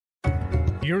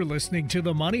You're listening to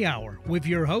The Money Hour with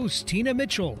your host, Tina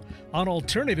Mitchell, on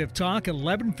Alternative Talk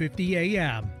 1150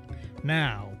 AM.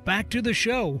 Now, back to the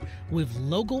show with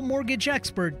local mortgage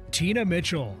expert, Tina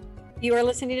Mitchell. You are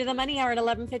listening to The Money Hour at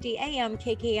 1150 AM,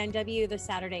 KKNW, the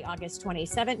Saturday, August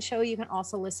 27th show. You can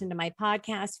also listen to my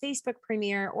podcast, Facebook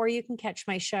premiere, or you can catch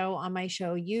my show on my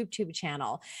show YouTube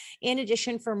channel. In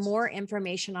addition, for more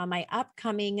information on my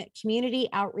upcoming community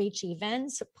outreach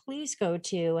events, please go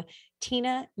to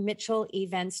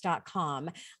TinaMitchellEvents.com.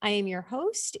 I am your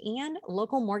host and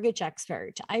local mortgage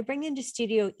expert. I bring into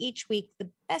studio each week the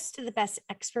best of the best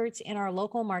experts in our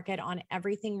local market on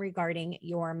everything regarding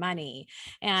your money.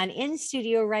 And in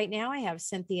studio right now, I have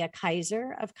Cynthia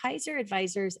Kaiser of Kaiser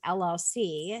Advisors,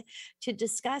 LLC, to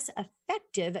discuss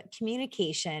effective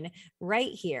communication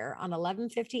right here on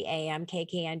 1150 AM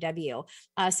KKNW.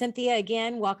 Cynthia,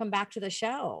 again, welcome back to the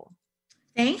show.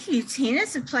 Thank you, Tina.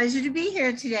 It's a pleasure to be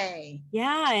here today.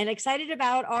 Yeah, and excited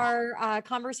about our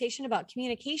conversation about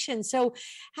communication. So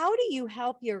how do you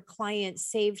help your clients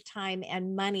save time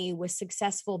and money with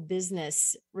successful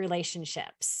business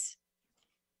relationships?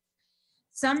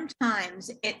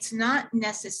 Sometimes it's not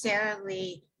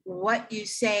necessarily what you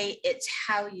say, it's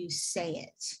how you say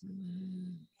it.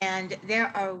 And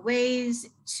there are ways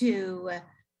to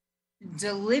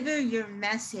deliver your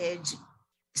message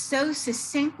so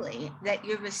succinctly that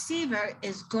your receiver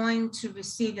is going to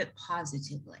receive it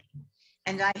positively.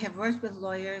 And I have worked with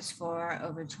lawyers for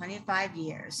over 25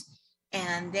 years,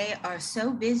 and they are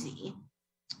so busy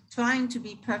trying to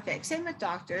be perfect. Same with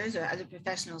doctors or other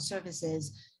professional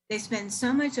services. They spend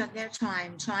so much of their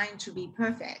time trying to be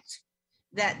perfect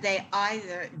that they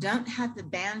either don't have the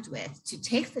bandwidth to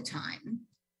take the time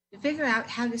to figure out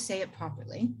how to say it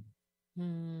properly,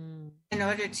 in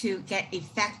order to get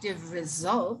effective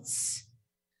results,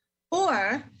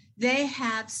 or they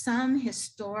have some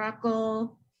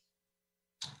historical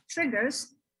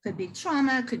triggers, could be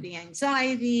trauma, could be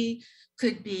anxiety,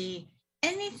 could be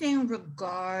anything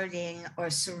regarding or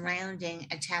surrounding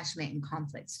attachment and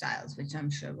conflict styles, which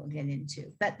I'm sure we'll get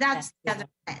into, but that's the other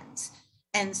lens.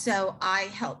 And so I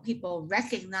help people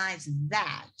recognize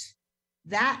that.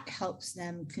 That helps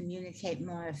them communicate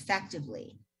more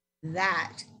effectively.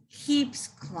 That keeps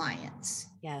clients.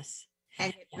 Yes.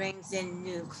 And it brings in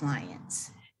new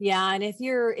clients. Yeah. And if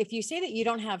you say that you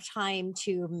don't have time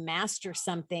to master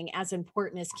something as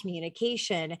important as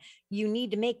communication, you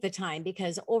need to make the time,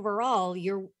 because overall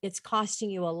it's costing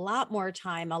you a lot more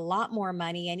time, a lot more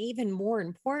money, and even more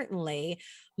importantly,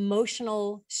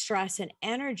 emotional stress and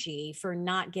energy for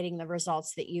not getting the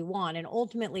results that you want. And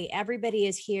ultimately, everybody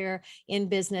is here in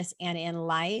business and in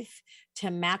life to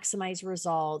maximize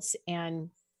results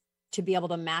and to be able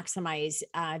to maximize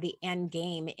the end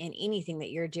game in anything that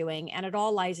you're doing. And it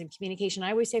all lies in communication.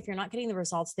 I always say, if you're not getting the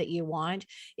results that you want,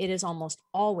 it is almost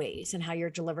always in how you're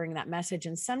delivering that message.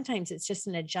 And sometimes it's just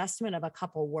an adjustment of a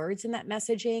couple words in that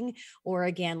messaging, or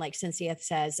again, like Cynthia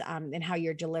says, in how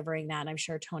you're delivering that. And I'm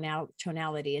sure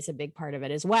tonality is a big part of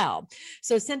it as well.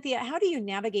 So Cynthia, how do you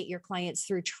navigate your clients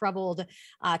through troubled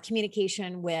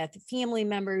communication with family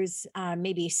members,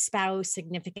 maybe spouse,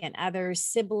 significant others,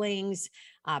 siblings,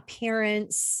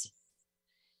 parents?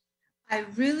 I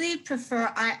really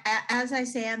prefer, as I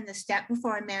say, I'm the step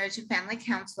before a marriage and family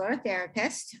counselor,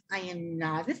 therapist. I am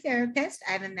not a therapist.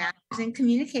 I have a master's in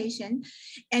communication,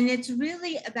 and it's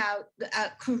really about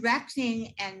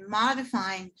correcting and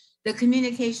modifying the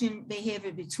communication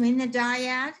behavior between the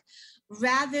dyad,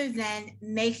 rather than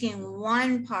making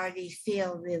one party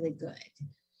feel really good.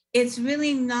 It's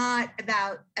really not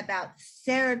about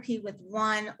therapy with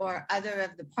one or other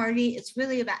of the party. It's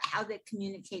really about how they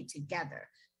communicate together.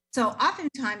 So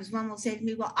oftentimes one will say to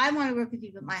me, well, I want to work with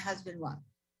you, but my husband won't.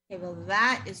 Okay, well,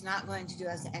 that is not going to do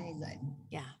us any good.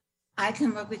 Yeah. I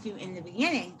can work with you in the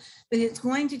beginning, but it's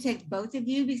going to take both of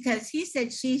you, because he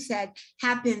said, she said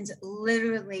happens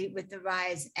literally with the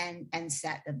rise and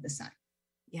set of the sun.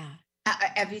 Yeah.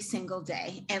 Every single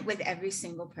day and with every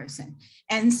single person.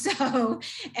 And so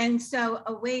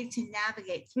a way to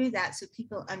navigate through that, so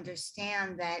people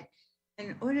understand that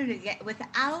in order to get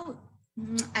without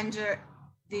under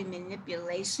the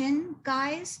manipulation,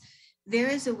 guys, there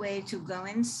is a way to go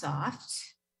in soft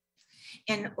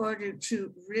in order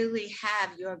to really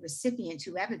have your recipient,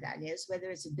 whoever that is,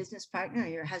 whether it's a business partner or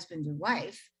your husband or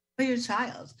wife or your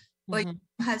child or your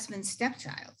husband's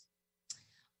stepchild.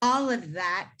 All of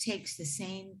that takes the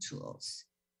same tools.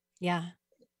 Yeah.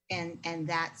 And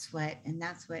that's what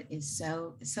is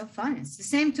so fun. It's the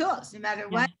same tools, no matter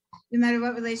what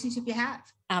relationship you have.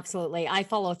 Absolutely. I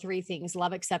follow three things: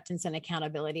 love, acceptance, and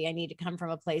accountability. I need to come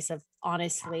from a place of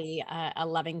honestly a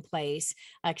loving place,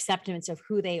 acceptance of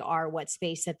who they are, what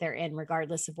space that they're in,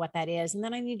 regardless of what that is. And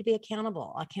then I need to be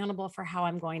accountable for how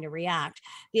I'm going to react.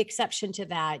 The exception to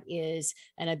that is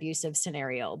an abusive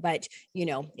scenario. But,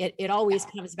 it always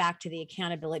comes back to the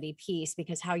accountability piece,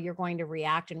 because how you're going to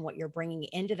react and what you're bringing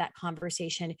into that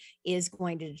conversation is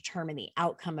going to determine the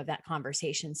outcome of that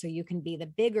conversation. So you can be the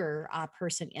bigger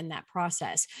person in that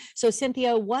process. So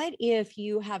Cynthia, what if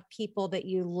you have people that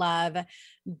you love,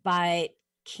 but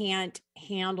can't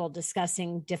handle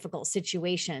discussing difficult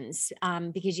situations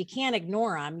because you can't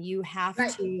ignore them? You have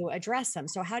to address them.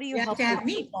 So how do you help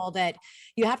people that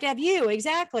you have to have you?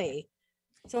 Exactly.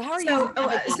 So how are you?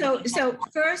 So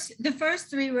first, the first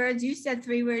three words, you said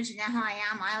three words, you know how I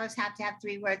am. I always have to have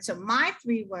three words. So my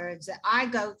three words that I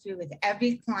go through with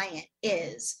every client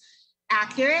is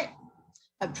accurate,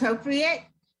 appropriate,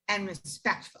 and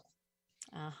respectful.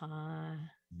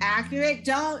 Accurate.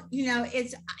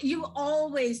 You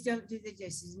always don't do the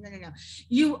dishes. No.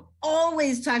 You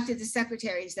always talk to the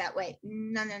secretaries that way.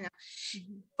 No.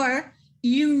 Or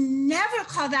you never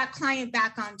call that client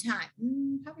back on time.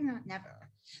 Probably not never.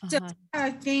 So there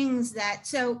are things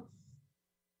so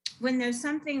when there's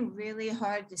something really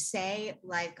hard to say,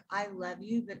 like, I love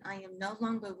you, but I am no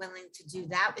longer willing to do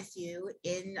that with you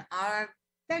in our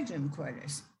bedroom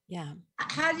quarters. Yeah.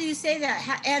 How do you say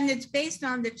that? And it's based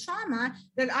on the trauma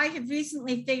that I have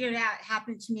recently figured out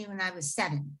happened to me when I was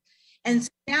 7. And so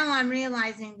now I'm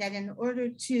realizing that in order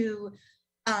to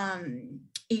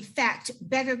effect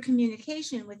better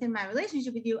communication within my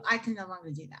relationship with you, I can no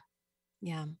longer do that.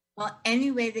 Yeah. Well,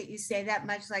 any way that you say that,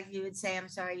 much like you would say, I'm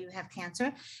sorry, you have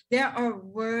cancer, there are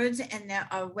words and there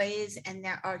are ways and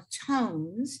there are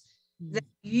tones that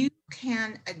you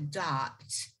can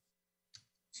adopt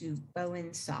to go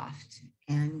in soft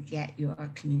and get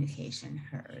your communication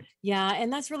heard. Yeah.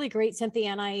 And that's really great, Cynthia.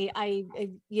 And I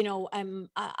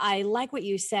like what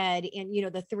you said in,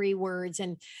 the three words,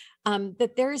 and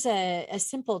that there's a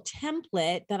simple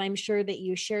template that I'm sure that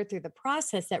you shared through the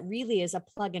process that really is a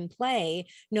plug and play.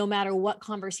 No matter what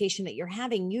conversation that you're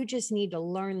having, you just need to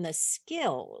learn the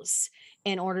skills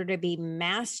in order to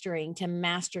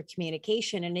master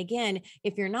communication. And again,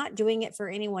 if you're not doing it for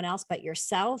anyone else but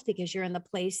yourself, because you're in the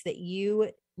place that you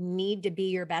need to be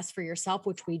your best for yourself,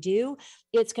 which we do,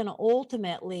 it's going to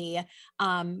ultimately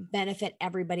benefit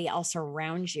everybody else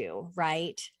around you,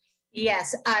 right?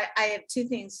 Yes, I have two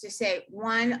things to say.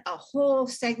 One, a whole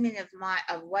segment of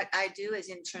what I do is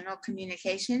internal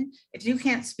communication. If you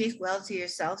can't speak well to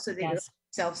yourself so that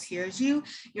yourself hears you,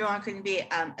 you aren't going to be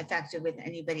effective with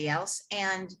anybody else.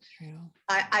 And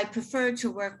I prefer to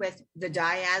work with the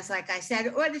dyads, like I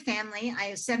said, or the family. I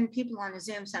have 7 people on a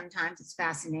Zoom sometimes. It's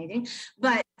fascinating.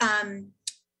 But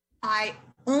I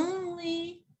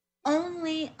only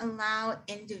allow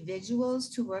individuals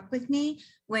to work with me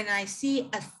when I see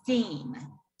a theme.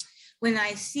 When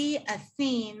I see a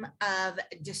theme of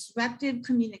disruptive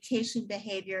communication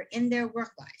behavior in their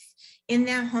work life, in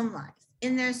their home life,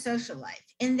 in their social life,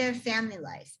 in their family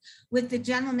life, with the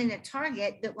gentleman at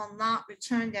Target that will not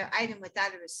return their item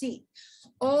without a receipt.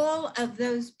 All of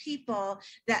those people,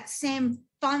 that same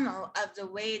funnel of the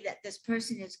way that this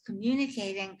person is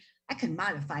communicating, I can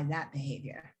modify that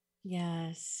behavior.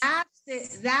 Yes.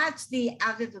 That's the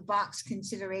out of the box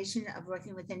consideration of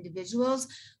working with individuals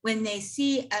when they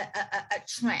see a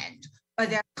trend, or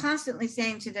they're constantly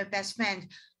saying to their best friend,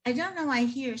 I don't know why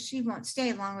he or she won't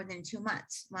stay longer than 2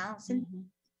 months. Well,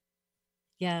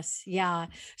 Yes. Yeah.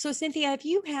 So Cynthia, if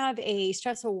you have a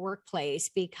stressful workplace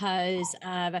because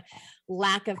of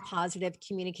lack of positive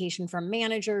communication from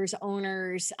managers,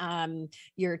 owners,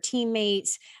 your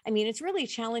teammates, it's really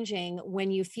challenging when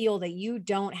you feel that you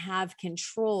don't have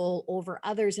control over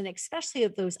others, and especially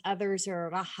if those others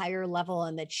are at a higher level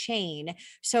in the chain.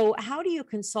 So how do you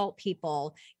consult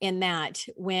people in that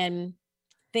when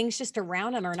things just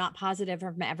around them are not positive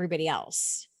from everybody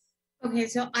else? Okay,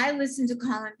 so I listened to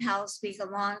Colin Powell speak a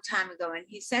long time ago, and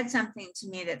he said something to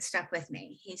me that stuck with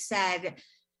me. He said,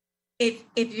 if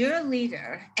you're a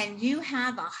leader and you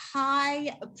have a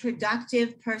high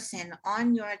productive person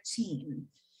on your team,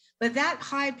 but that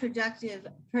high productive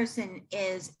person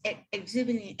is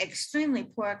exhibiting extremely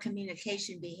poor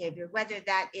communication behavior, whether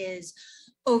that is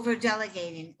over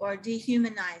delegating or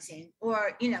dehumanizing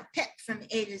or, pick from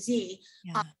A to Z,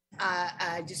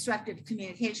 disruptive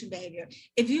communication behavior.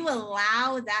 If you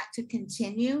allow that to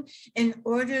continue in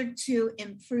order to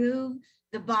improve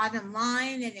the bottom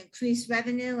line and increase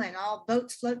revenue and all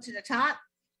boats float to the top,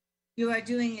 you are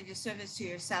doing a disservice to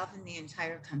yourself and the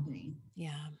entire company.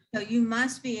 Yeah. So you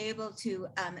must be able to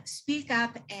speak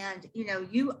up, and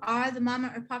you are the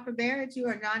mama or papa bear. If you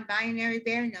are non-binary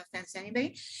bear, no offense to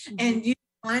anybody, and you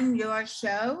run your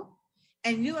show,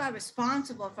 and you are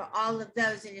responsible for all of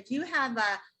those. And if you have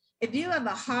a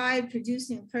high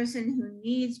producing person who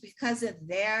needs, because of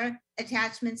their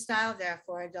attachment style, there are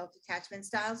 4 adult attachment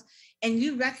styles, and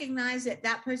you recognize that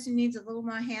that person needs a little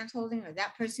more hand holding, or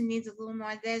that person needs a little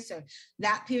more this, or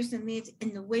that person needs,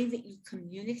 in the way that you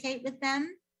communicate with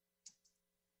them,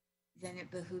 then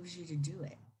it behooves you to do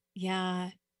it.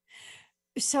 Yeah.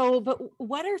 So, but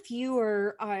what if you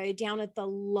are down at the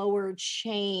lower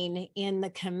chain in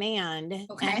the command,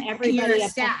 Okay.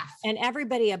 and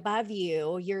everybody above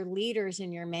you, your leaders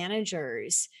and your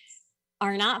managers,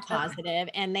 are not positive,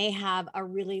 and they have a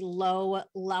really low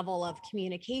level of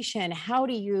communication? How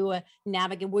do you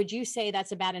navigate? Would you say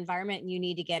that's a bad environment and you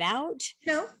need to get out?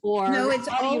 No. Or No, it's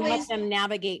how do you help always them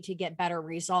navigate to get better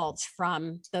results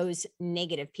from those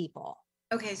negative people?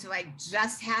 Okay, so I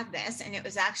just had this, and it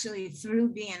was actually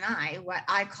through BNI, what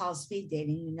I call speed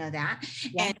dating. You know that.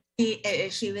 Yeah.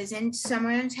 And she was in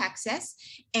somewhere in Texas,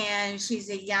 and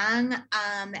she's a young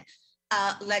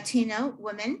Latino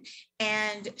woman,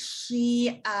 and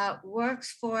she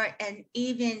works for an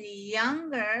even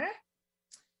younger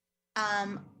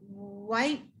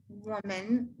white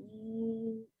woman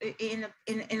in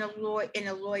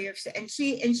a lawyer, and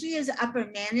she is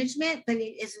upper management, but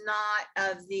it is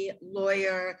not of the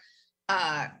lawyer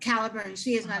caliber, and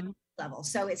she is not level,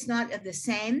 so it's not of the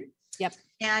same. Yep.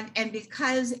 And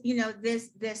because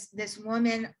this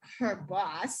woman, her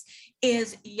boss,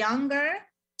 is younger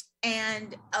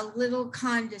and a little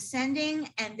condescending,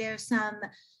 and there's some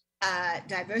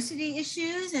diversity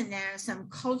issues, and there are some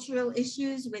cultural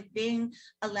issues with being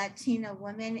a Latina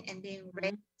woman and being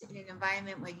raised in an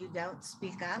environment where you don't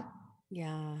speak up.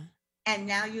 Yeah. And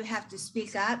now you have to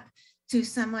speak up to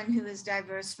someone who is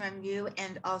diverse from you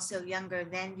and also younger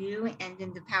than you and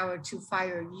in the power to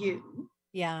fire you.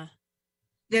 Yeah.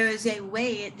 There is a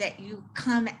way that you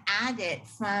come at it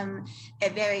from a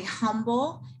very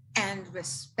humble and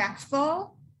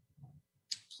respectful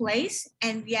place,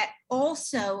 and yet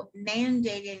also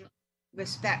mandating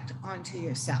respect onto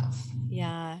yourself.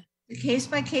 Yeah. The case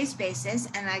by case basis.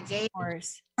 And I gave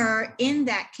her, in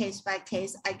that case by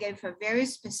case, I gave her very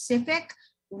specific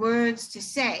words to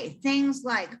say. Things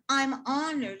like, I'm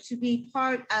honored to be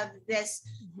part of this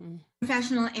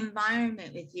professional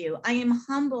environment with you. I am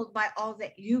humbled by all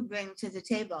that you bring to the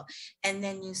table. And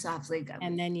then you softly go.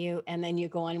 And then you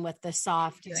go in with the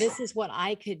soft, this is what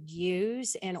I could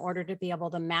use in order to be able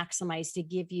to maximize, to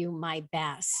give you my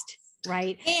best.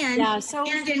 Right. And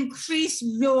increase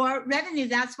your revenue.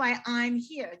 That's why I'm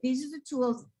here. These are the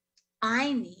tools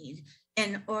I need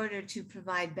in order to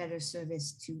provide better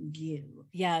service to you.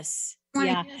 Yes.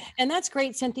 Yeah. And that's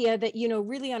great, Cynthia, that,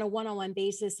 really on a one-on-one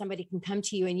basis, somebody can come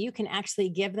to you and you can actually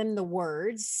give them the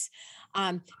words,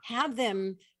 have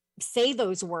them say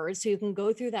those words, so you can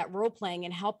go through that role playing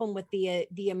and help them with the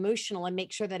emotional, and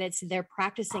make sure that they're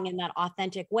practicing in that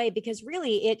authentic way, because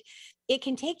really it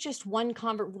can take just one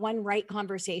right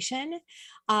conversation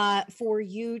for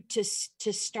you to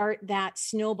start that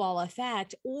snowball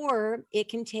effect, or it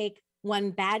can take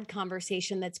one bad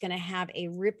conversation that's going to have a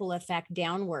ripple effect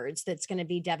downwards that's going to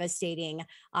be devastating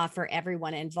for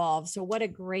everyone involved. So what a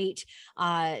great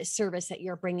service that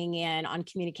you're bringing in on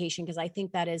communication, because I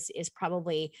think that is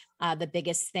probably the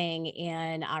biggest thing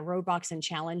in roadblocks and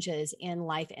challenges in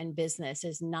life and business,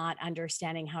 is not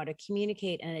understanding how to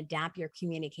communicate and adapt your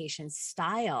communication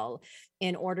style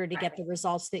in order to get the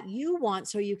results that you want,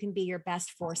 so you can be your best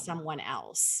for someone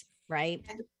else. Right.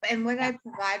 And what I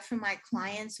provide for my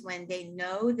clients when they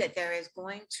know that there is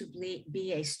going to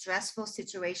be a stressful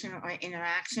situation or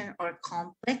interaction or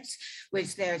conflict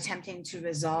which they're attempting to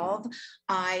resolve,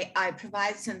 I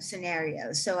provide some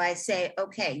scenarios. So I say,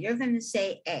 okay, you're going to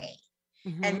say A,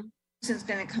 and the person's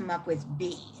going to come up with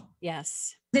B.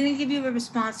 Yes. I'm going to give you a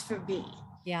response for B.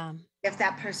 Yeah. If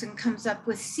that person comes up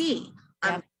with C,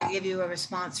 I'm going to give you a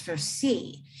response for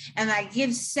C. And I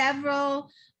give several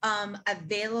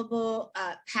available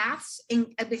paths,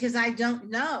 because I don't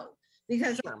know,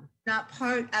 because I'm not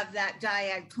part of that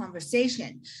dyad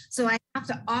conversation. So I have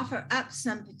to offer up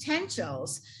some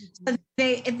potentials. So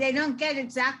if they don't get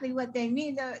exactly what they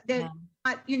need, they're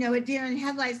not, a deer in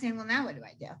headlights saying, well, now what do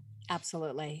I do?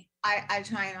 Absolutely. I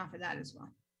try and offer that as well.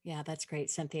 Yeah, that's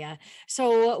great, Cynthia.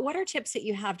 So what are tips that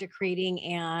you have to creating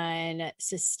and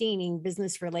sustaining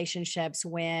business relationships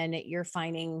when you're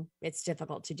finding it's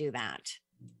difficult to do that?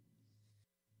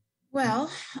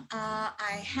 Well,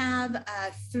 I have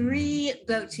 3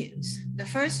 go-tos. The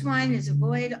first one is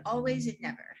avoid, always, and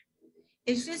never.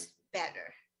 It's just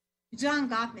better. John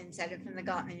Gottman said it from the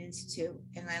Gottman Institute,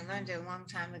 and I learned it a long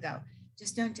time ago.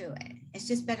 Just don't do it. It's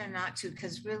just better not to,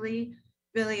 because really,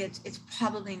 it's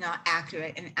probably not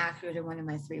accurate, and accurate are one of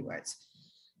my 3 words.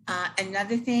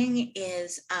 Another thing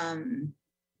is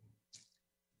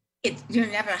you're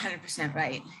never 100%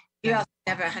 right. You're also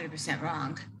never 100%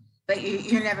 wrong, but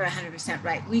you're never 100%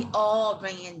 right. We all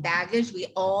bring in baggage. We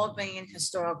all bring in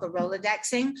historical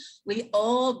Rolodexing. We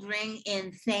all bring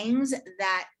in things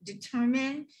that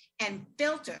determine and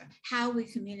filter how we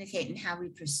communicate and how we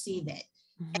perceive it.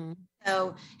 Mm-hmm.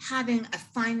 So having a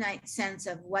finite sense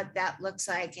of what that looks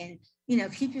like, and,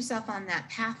 keep yourself on that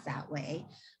path that way.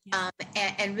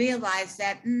 And realize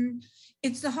that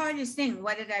it's the hardest thing.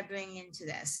 What did I bring into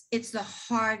this? It's the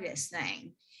hardest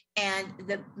thing. And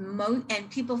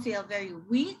and people feel very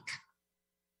weak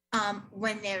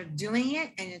when they're doing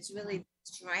it. And it's really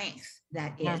strength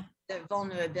that is the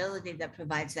vulnerability that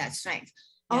provides that strength.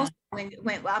 Yeah. Also,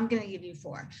 well, I'm going to give you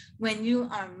 4. When you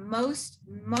are most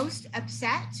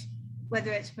upset,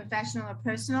 whether it's professional or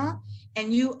personal,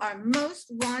 and you are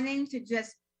most wanting to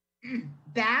just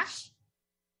bash,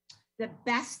 the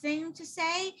best thing to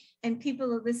say, and people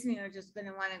who are listening are just going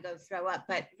to want to go throw up,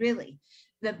 but really,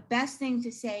 the best thing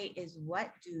to say is,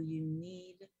 what do you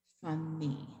need from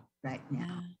me right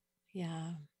now?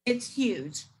 Yeah. It's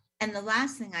huge. And the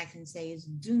last thing I can say is,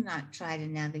 do not try to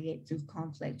navigate through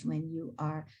conflict when you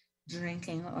are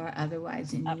drinking or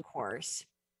otherwise. Of course.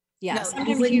 Yes. No,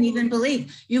 you wouldn't even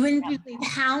believe. You wouldn't believe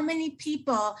how many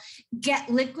people get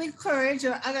liquid courage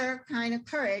or other kind of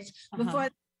courage before,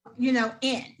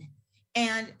 in.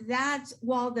 And that's,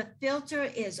 while the filter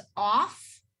is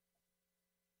off,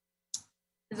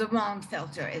 the wrong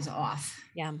filter is off.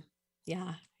 Yeah.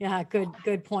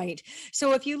 Good point.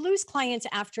 So if you lose clients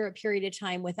after a period of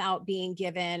time without being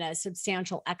given a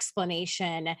substantial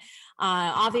explanation,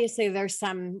 obviously there's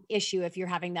some issue if you're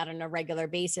having that on a regular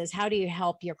basis. How do you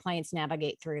help your clients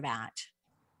navigate through that?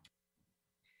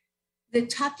 The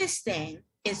toughest thing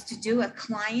is to do a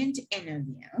client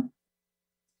interview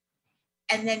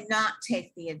and then not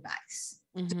take the advice.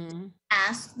 Mm-hmm.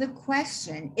 Ask the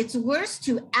question. It's worse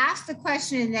to ask the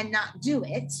question and then not do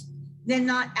it than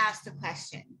not ask the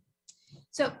question.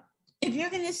 So if you're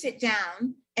going to sit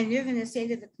down and you're going to say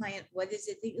to the client, what is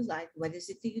it that you like? What is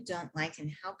it that you don't like?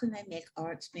 And how can I make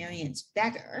our experience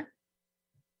better?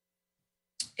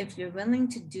 If you're willing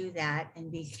to do that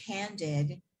and be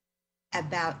candid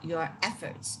about your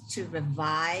efforts to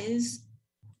revise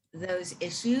those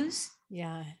issues,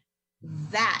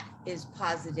 that is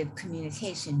positive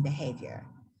communication behavior.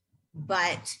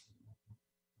 But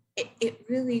it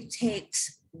really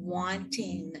takes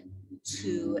wanting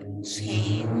to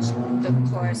change the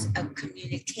course of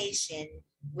communication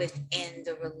within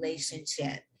the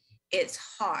relationship. It's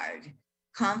hard.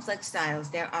 Conflict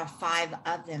styles, there are 5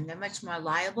 of them. They're much more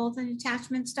liable than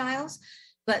attachment styles,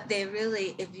 but they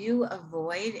really, if you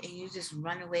avoid and you just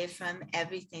run away from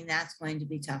everything, that's going to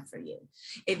be tough for you.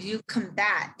 If you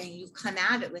combat and you come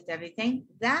at it with everything,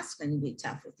 that's going to be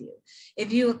tough with you.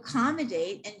 If you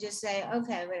accommodate and just say,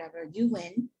 okay, whatever, you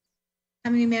win. How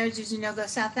many marriages go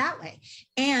south that way?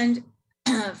 And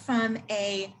from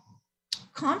a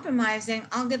compromising,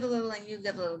 I'll give a little and you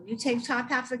give a little. You take top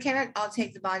half of the carrot, I'll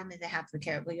take the bottom of the half of the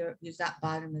carrot. Well, you've got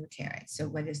bottom of the carrot. So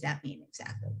what does that mean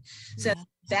exactly? So the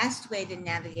best way to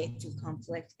navigate through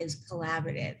conflict is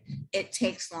collaborative. It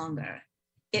takes longer.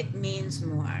 It means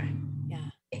more.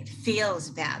 It feels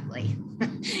badly.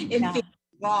 It feels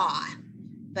raw,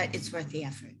 but it's worth the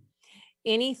effort.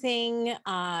 Anything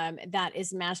that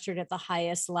is mastered at the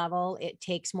highest level, it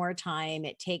takes more time.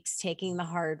 It takes taking the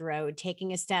hard road,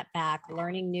 taking a step back,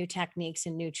 learning new techniques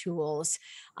and new tools,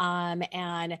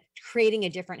 and creating a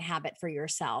different habit for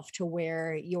yourself to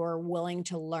where you're willing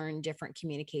to learn different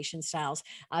communication styles.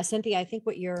 Cynthia, I think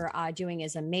what you're doing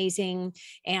is amazing.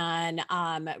 And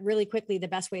really quickly, the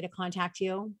best way to contact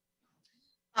you?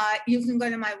 You can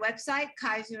go to my website,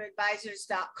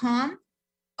 kaiseradvisors.com.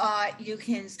 You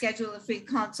can schedule a free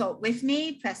consult with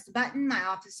me, press the button. My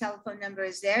office telephone number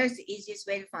is there. It's the easiest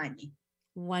way to find me.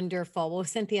 Wonderful. Well,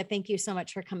 Cynthia, thank you so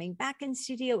much for coming back in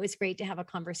studio. It was great to have a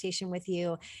conversation with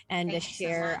you and to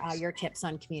share your tips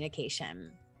on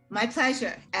communication. My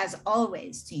pleasure, as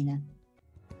always, Tina.